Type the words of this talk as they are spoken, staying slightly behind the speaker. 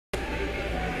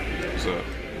What's up?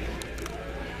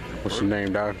 What's your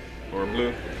name, dog? Or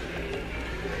Blue?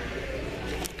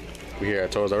 We here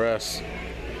at Toys R Us.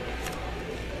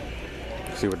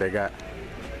 See what they got.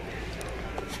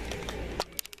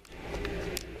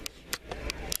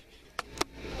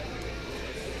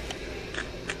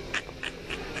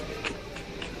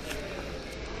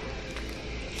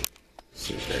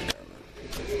 See what they got.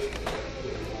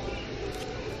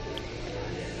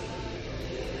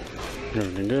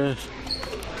 Everything good?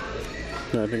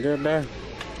 Everything good, Dad?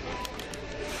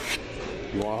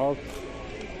 You want a hug?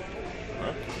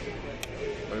 Huh?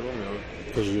 Why you want me to?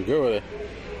 Because you're good with it.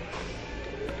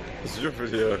 This is your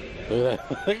video. Look at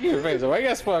that. Look at your face. Why you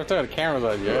got spoiled? I'm turning the cameras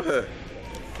on you. What?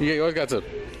 You always got to.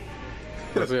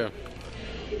 Let's see him.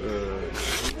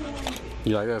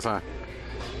 You like this, huh?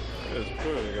 Yeah, it's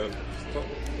cool. You got stop.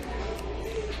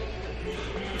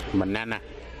 Banana.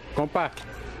 Compa.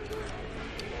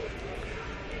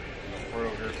 We're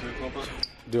over here too, compa?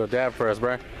 Do a dab for us,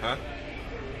 bro. Huh?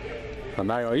 Oh,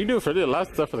 now you do a lot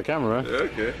of stuff for the camera, man. Yeah,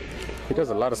 okay. He does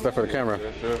a lot of stuff for the camera.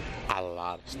 Yeah, sure. A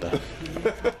lot of stuff.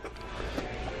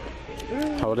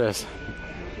 Hold this.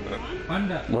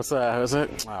 What's that? What's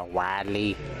it?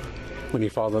 Wally. When he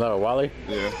falls in love with Wally?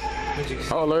 Yeah.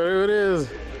 Oh, look who it is.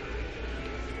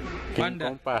 King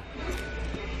Panda. Compa.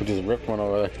 We just ripped one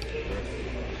over there.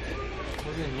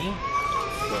 Was it me?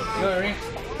 Sorry.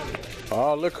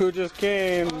 Oh, look who just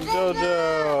came.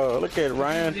 JoJo. Look at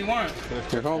Ryan. What do you want?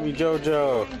 Your homie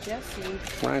JoJo.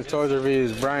 Jesse. Ryan's Toys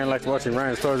Reviews. Brian likes watching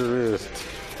Ryan's Toys Reviews.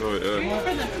 Oh, yeah.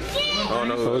 I don't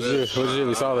know who What'd that you, is. what'd you,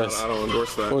 we saw this. I don't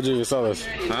endorse that. What'd you saw this?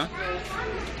 Huh?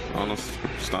 I don't know.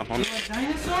 Stomp on it.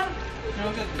 Dinosaur?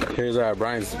 Here's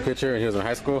Brian's picture, and he was in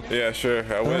high school. Yeah, sure.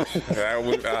 I wish.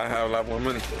 I have a lot more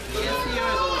money. I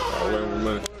have way more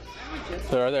money.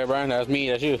 So right there, Brian, that's me,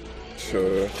 that's you.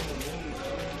 Sure.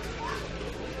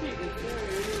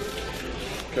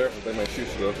 Careful, they might shoot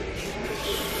you though.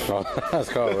 Oh, that's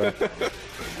cool, man.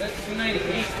 That's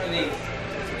 $2.98 for these.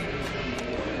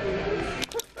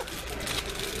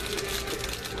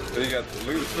 Then you got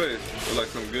look at his face. Looks like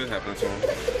something good happened to him.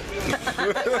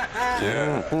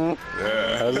 Yeah.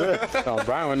 That's it. Oh,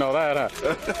 Brian would know that, huh?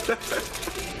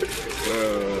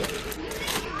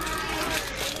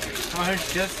 Oh, here's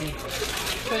Jesse.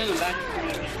 Put it in the back.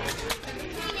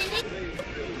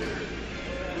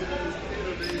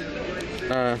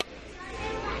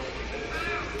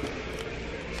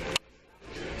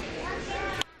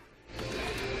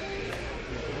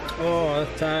 Oh,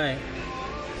 that's tight.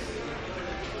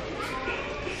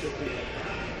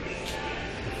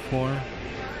 4.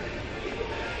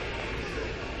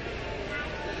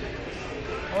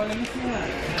 Oh, let me see that.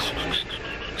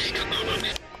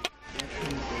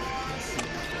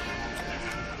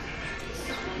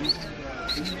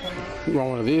 You want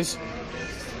one of these?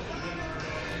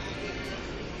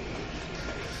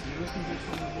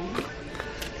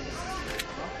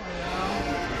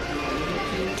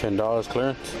 $10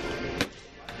 clearance.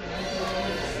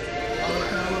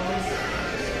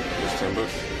 It's $10.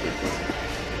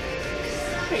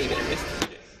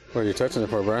 What are you touching it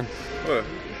for, Brian? What?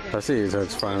 I see you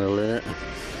touch finally it.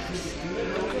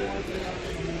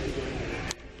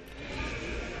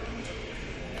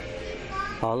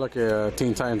 Oh, look at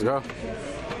Teen Titans Go.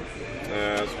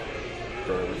 Yeah, it's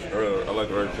garbage. I like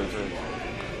the regular Teen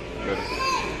better.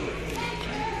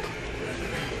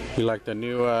 You like the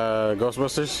new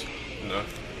Ghostbusters? No.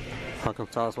 How come?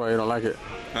 Tell us why you don't like it.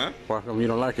 Huh? Why come you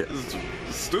don't like it? It's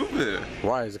stupid.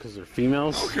 Why? Is it because they're I don't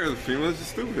females? care if the females. It's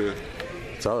just stupid.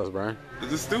 Tell us, Brian.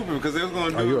 It's just stupid because they was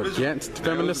going to do Are you original- against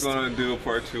feminists? They was going to do a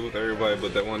part 2 with everybody,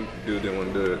 but that one dude didn't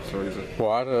want to do it for some reason.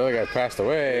 Well, I don't know. They got passed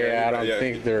away. Yeah, I don't yeah.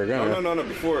 think they're gonna. No.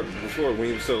 Before when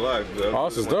he was still alive. Oh,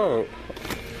 this is dope.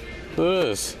 Look at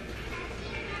this.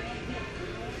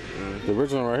 The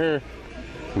original right here.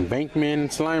 Bankman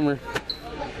Slimer.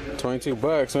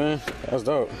 $22, man. That's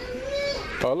dope.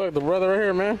 Oh, look, the brother right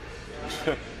here, man.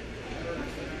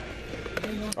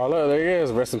 Oh, look, there he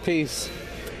is. Rest in peace.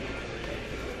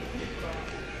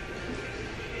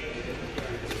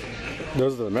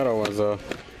 Those are the metal ones, though.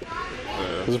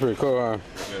 Yeah. This is pretty cool, huh?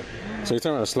 Yeah. So you're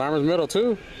talking about Slimer's metal,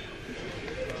 too?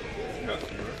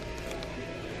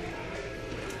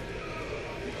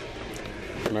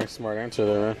 Nice, smart answer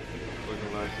there, man.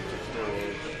 Looking like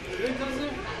it's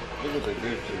Look what they did to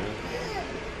it.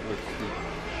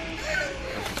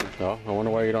 Oh, I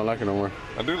wonder why you don't like it no more.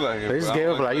 I do like it. They just but I gave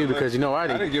don't up like you because you know why? I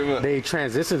didn't give up. They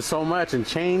transitioned so much and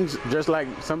changed just like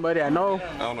somebody I know.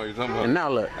 I don't know what you're talking about. And now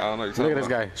look. I don't know what Look you're at this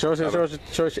talking guy.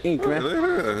 Show us your ink, man. Look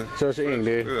at that. Show us your ink,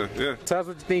 dude. Yeah. Tell us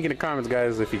what you think in the comments,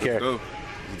 guys, if you care. Dope.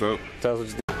 It's dope. Tell us what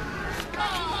you think.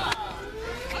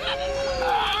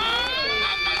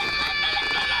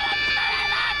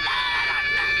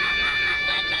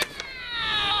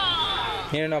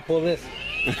 Here, now pull this.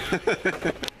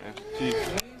 Cheap.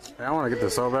 Hey, I want to get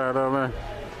this so bad though, man.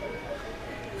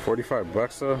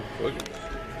 $45 though. Look.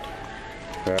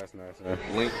 Yeah, that's nice, man.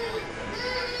 Link.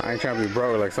 I ain't trying to be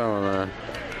broke like someone, man.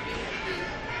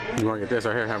 You want to get this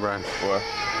right here, huh, Brian? What?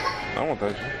 I want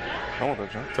that. I want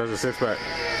that junk. Touch the 6-pack.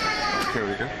 Here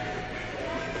we go.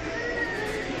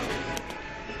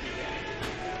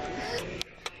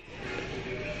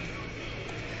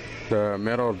 The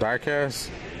metal die cast.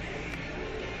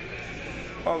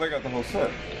 Oh, they got the whole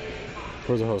set.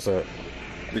 Where's the whole set?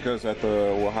 Because at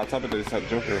the Hot Topic they just had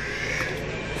Joker.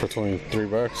 For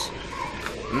 $23.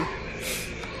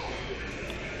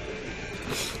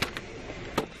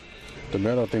 The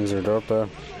metal things are dope though.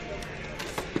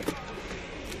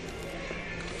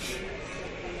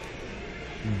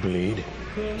 Bleed.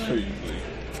 Sure you bleed.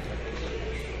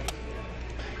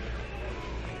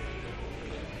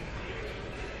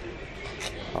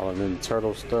 All of them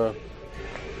turtle stuff.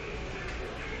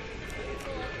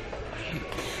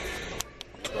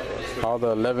 All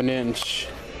the 11-inch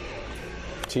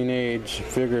teenage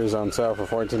figures on sale for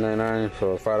 $14.99,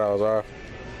 so $5 off.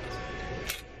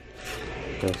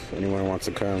 If anyone wants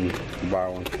to come buy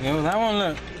one. Yo, that one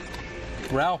look.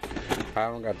 Ralph. I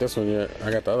haven't got this one yet.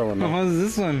 I got the other one though. How's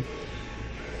this one?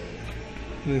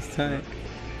 This tight.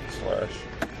 Slash.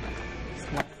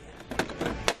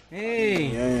 Hey.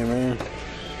 Yeah, man.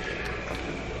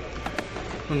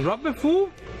 Drop it,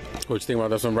 fool. What you think about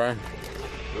this one, Brian?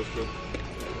 That's good.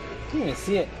 You didn't even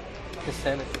see it. Just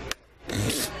said it.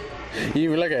 You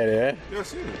even look at it, eh? Yeah, I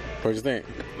seen it. What you think?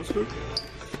 That's good.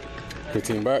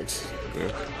 $15?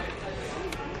 Yeah.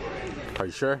 Are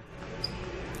you sure?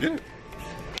 Yeah.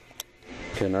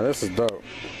 Okay, now this is dope.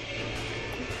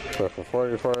 But for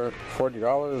 $40,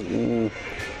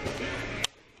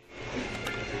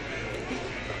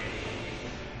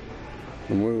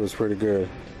 the movie was pretty good.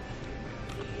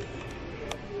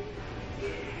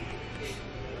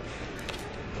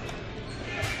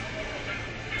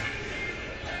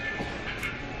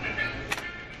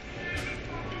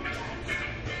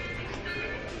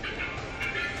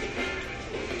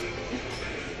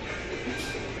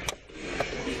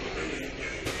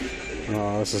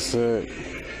 Oh, this is sick.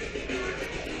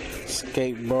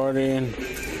 Skateboarding,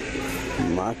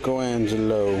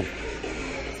 Michelangelo.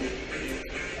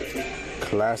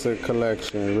 Classic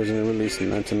collection, originally released in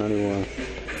 1991.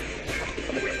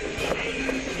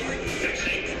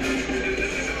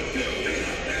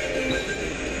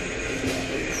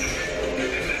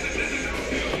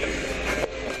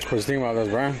 What you think about this,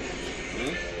 Brian?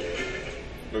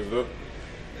 Looks good.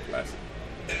 Classic.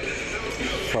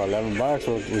 For $11,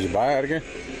 would you buy it again?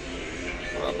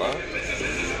 Would I buy it?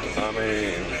 I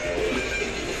mean,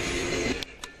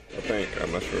 I think,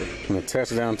 I'm not sure. And the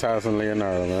touchdown Tyson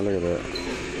Leonardo, man, look at that.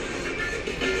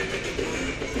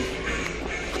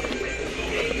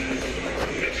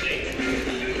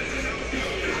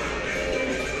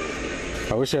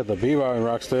 I wish you had the Bebop and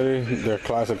Rocksteady, their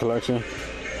classic collection.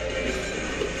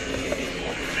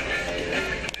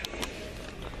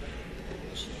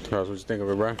 Charles, what you think of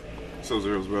it, Brian?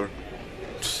 Sub-Zero's better.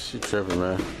 You tripping,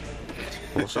 man.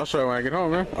 Well, I'll show you when I get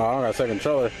home, man. Oh, I got a second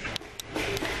controller.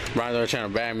 Brian's already trying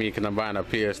to ban me because I'm buying a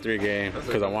PS3 game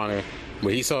because I want to.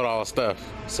 But he sold all the stuff,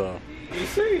 so.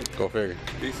 DC. Go figure.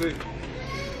 DC.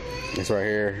 This right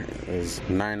here is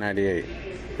 $9.98.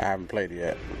 I haven't played it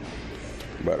yet.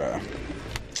 But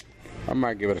I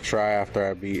might give it a try after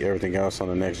I beat everything else on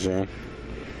the next gen.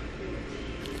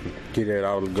 Get it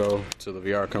out of go till the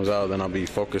VR comes out, then I'll be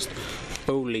focused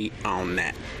fully on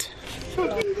that. I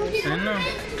know.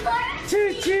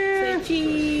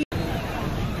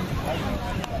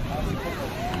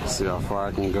 See how far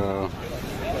I can go.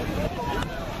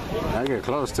 I get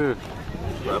close too.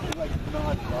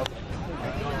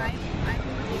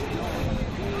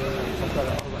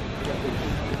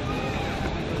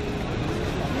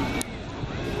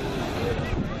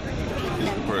 He's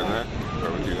recording that? Or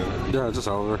what you doing? Yeah, just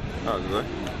over. Oh, is that?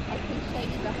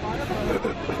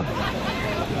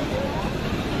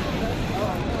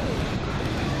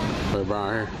 Wait,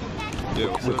 Brian here. Yeah,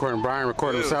 what's up? Recording Brian,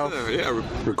 record himself. Yeah,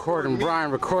 Recording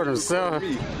Brian, record himself.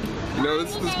 You know,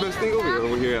 this is the best thing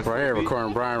over here. Right here,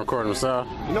 recording Brian, record himself.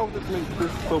 You know what makes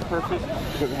this so perfect?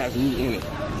 Because it has me in it.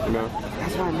 You know?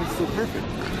 That's why it makes it so perfect.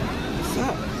 What's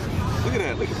up? Look at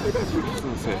that. Look at that beautiful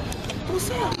sunset.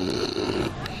 What's up?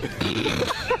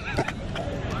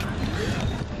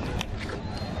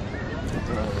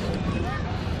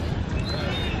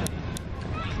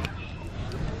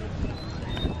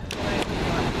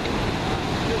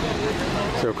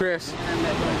 So Chris,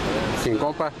 sin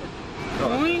compa,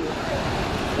 Going?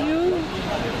 You?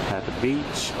 at the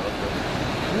beach.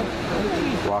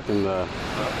 Walking the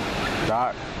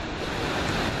dock.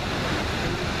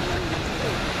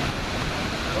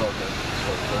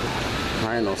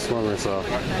 I ain't no swimmer, so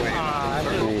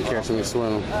you ain't catching me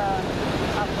swimming.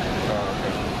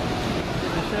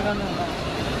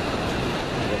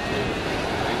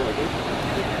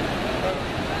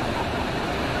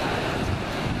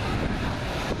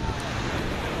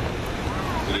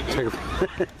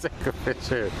 Take a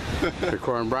picture.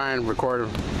 Recording Brian, record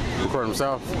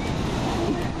himself.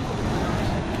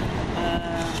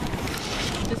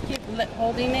 Just keep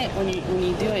holding it when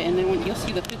you do it, and then you'll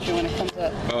see the picture when it comes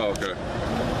up. Oh, okay.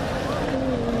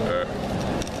 Alright.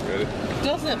 Ready?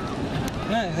 Joseph.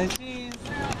 Nice, cheese.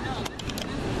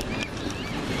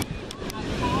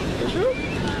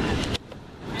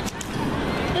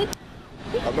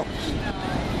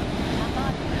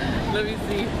 Let me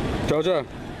see. Jojo.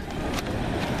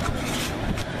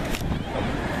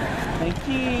 Like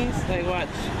cheese. Like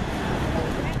watch.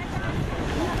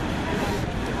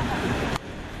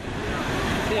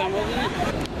 See, I'm holding it.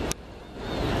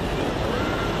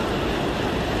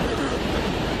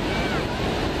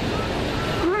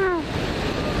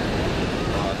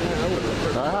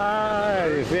 Ah,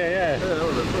 yeah.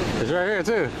 It's right here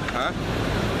too. Huh?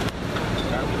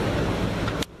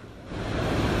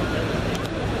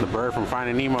 The bird from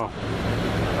Finding Nemo.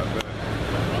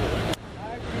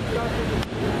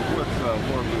 What's up,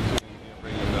 Warm Blue Team?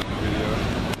 Bringing another video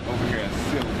over here at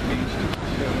Seal Beach.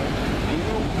 You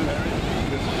know,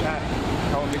 this shot,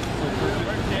 how it makes it so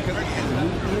perfect. Because it has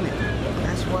meat in it.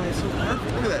 That's why it's so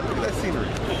perfect. Look at that. Look at that scenery.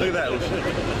 Look at that. Look at that.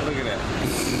 Look at that.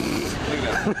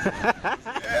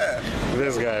 Yeah.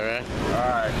 This guy, man.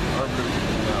 Alright. Warm Blue Team.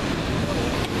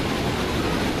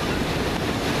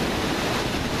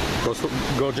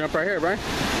 Go jump right here, right?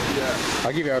 Yeah.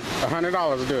 I'll give you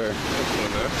 $100 to do it. That's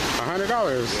one there. $100.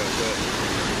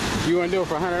 Yeah, You want to do it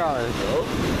for $100? no.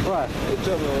 What? It's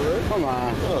jumping over there. Come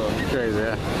on. Oh. You crazy,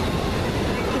 yeah?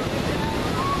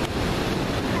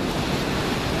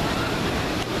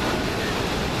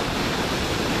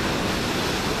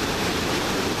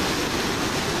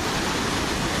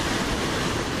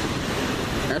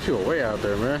 That shit was way out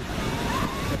there, man.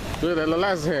 Look at that little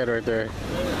last head right there.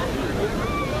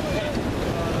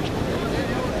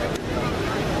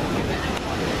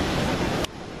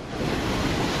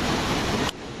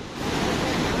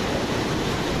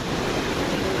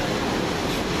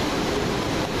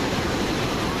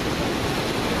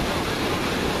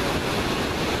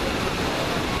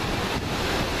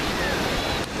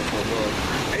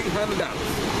 $800.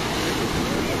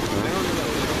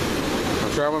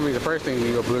 I'm sure I wouldn't be the first thing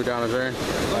you go blew down the drain.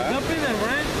 Jump in there,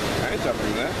 Brian. I ain't jumping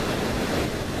in that.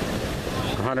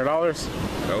 $100?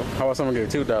 No. How about someone get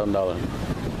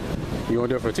 $2,000? You want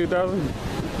to do it for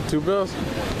 $2,000? 2 bills?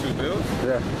 2 bills?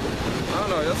 Yeah. I don't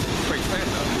know. That's straight sand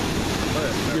though. Go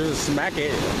ahead. You just smack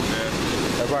it. Yeah.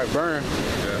 That probably burn.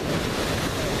 Yeah.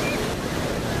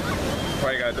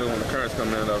 Probably gotta do it when the currents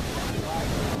come in though.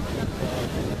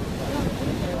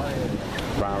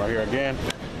 Brian right here again.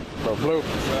 Little blue.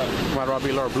 Might as well be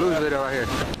a little blues video right here.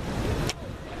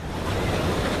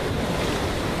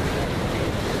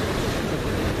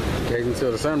 Gazing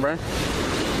till the sun, Brian.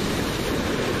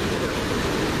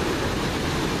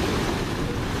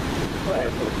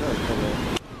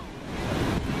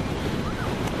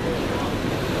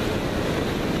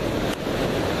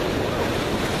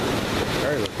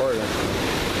 There's a recording.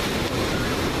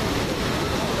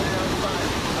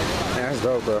 That's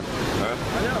dope, though. Huh?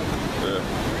 I know. Yeah.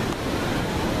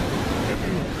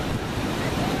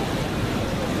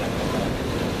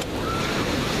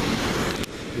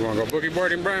 You want to go boogie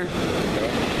boarding, Brian? No.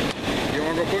 You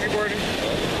want to go boogie boarding? I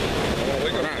wanna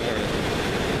wake up in the morning.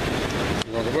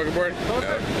 You want to go boogie boarding? No.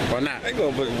 Why not? I ain't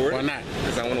going boogie boarding. Why not?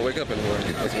 Because I want to wake up in the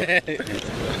morning. That's why.